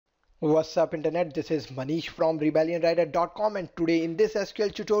What's up internet, this is Manish from RebellionRider.com, and today in this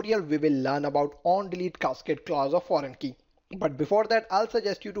SQL tutorial we will learn about onDelete Cascade clause of foreign key. But before that, I'll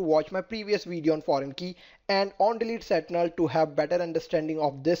suggest you to watch my previous video on foreign key and onDelete Sentinel to have better understanding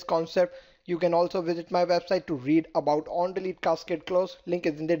of this concept. You can also visit my website to read about onDelete Cascade clause, link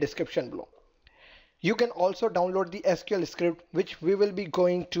is in the description below. You can also download the SQL script which we will be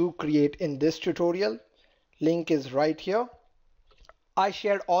going to create in this tutorial. Link is right here. I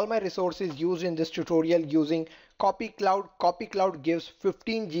shared all my resources used in this tutorial using CopyCloud. CopyCloud gives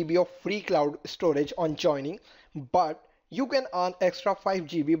 15 GB of free cloud storage on joining, but you can earn extra 5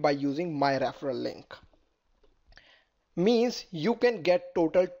 GB by using my referral link. Means you can get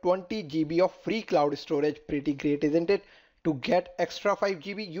total 20 GB of free cloud storage. Pretty great, isn't it? To get extra 5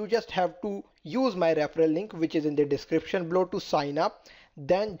 GB, you just have to use my referral link which is in the description below to sign up.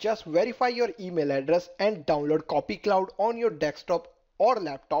 Then just verify your email address and download CopyCloud on your desktop or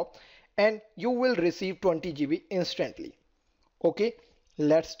laptop and you will receive 20 GB instantly. Okay,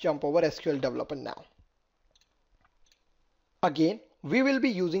 let's jump over SQL Developer now. Again, we will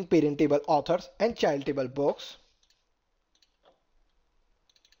be using parent table authors and child table books.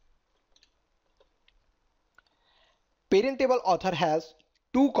 Parent table author has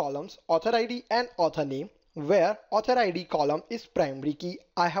two columns, author ID and author name, where author ID column is primary key.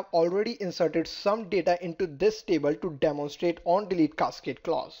 I have already inserted some data into this table to demonstrate onDelete Cascade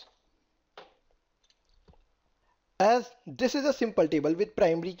clause. As this is a simple table with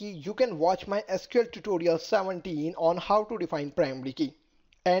primary key, you can watch my SQL tutorial 17 on how to define primary key.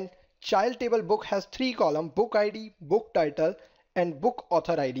 And child table book has three columns, book ID, book title and book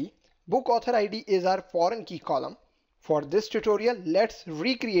author ID. Book author ID is our foreign key column. For this tutorial, let's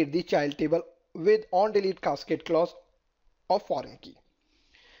recreate the child table with onDelete Cascade clause of foreign key.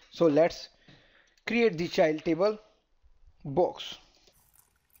 So let's create the child table books.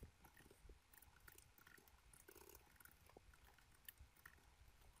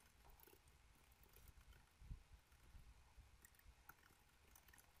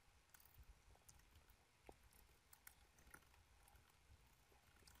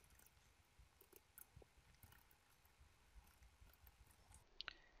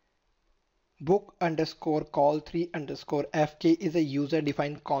 Book underscore call 3 underscore fk is a user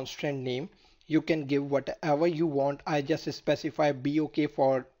defined constant name. You can give whatever you want. I just specify BOK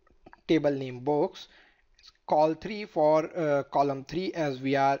for table name books, call 3 for column 3 as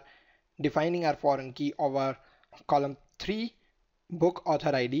we are defining our foreign key over column 3 book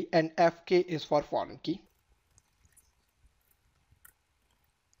author ID, and fk is for foreign key.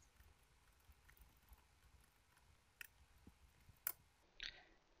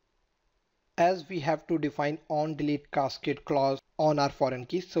 As we have to define onDelete Cascade clause on our foreign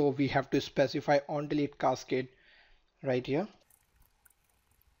key, so we have to specify onDelete Cascade right here.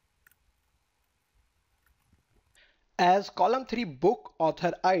 As column 3 book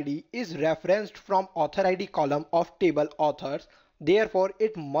author ID is referenced from author ID column of table authors, therefore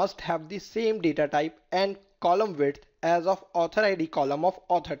it must have the same data type and column width as of author ID column of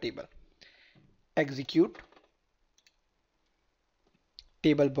author table. Execute.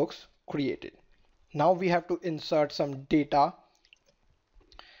 Table books created. Now we have to insert some data.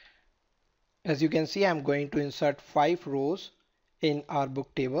 As you can see, I'm going to insert 5 rows in our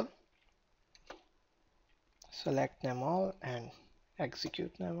book table. Select them all and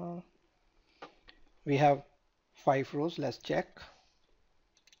execute them all. We have 5 rows. Let's check.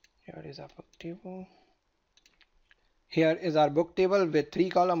 Here is our book table. Here is our book table with 3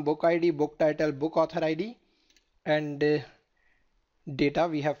 columns, book ID, book title, book author ID, and data.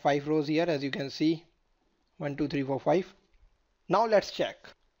 We have 5 rows here, as you can see, 1 2 3 4 5. Now let's check.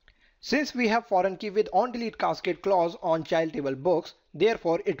 Since we have foreign key with onDelete Cascade clause on child table books,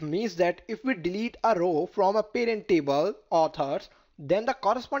 therefore it means that if we delete a row from a parent table authors, then the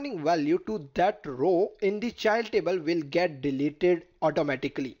corresponding value to that row in the child table will get deleted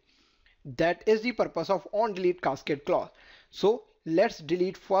automatically. That is the purpose of onDelete Cascade clause. So let's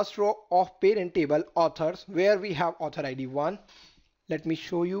delete first row of parent table authors where we have author ID 1. Let me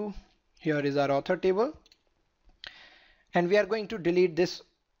show you. Here is our author table, and we are going to delete this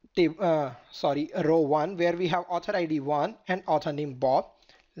row 1 where we have author ID 1 and author name Bob.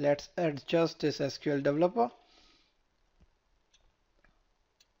 Let's adjust this SQL Developer.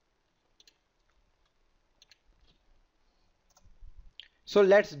 So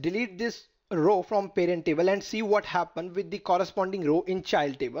let's delete this row from parent table and see what happened with the corresponding row in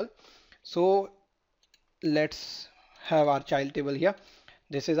child table. So let's have our child table here.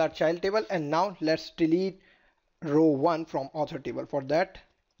 This is our child table, and now let's delete row 1 from author table. For that,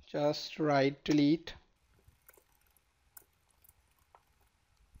 just write delete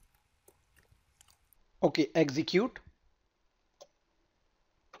Okay, execute.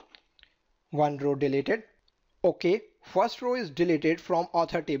 One row deleted. Okay, first row is deleted from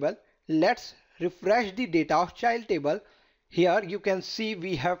author table. Let's refresh the data of child table. Here you can see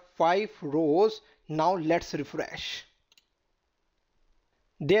we have 5 rows. Now let's refresh.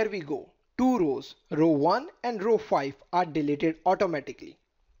 There we go. 2 rows, row 1 and row 5 are deleted automatically.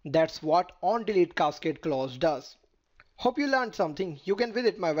 That's what onDelete Cascade clause does. Hope you learned something. You can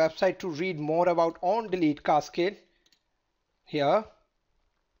visit my website to read more about onDelete Cascade. Here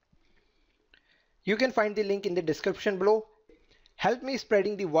you can find the link in the description below. Help me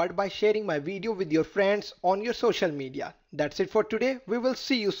spreading the word by sharing my video with your friends on your social media. That's it for today. We will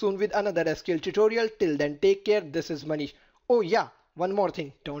see you soon with another SQL tutorial. Till then, take care. This is Manish. Oh yeah, one more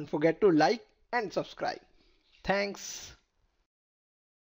thing. Don't forget to like and subscribe. Thanks.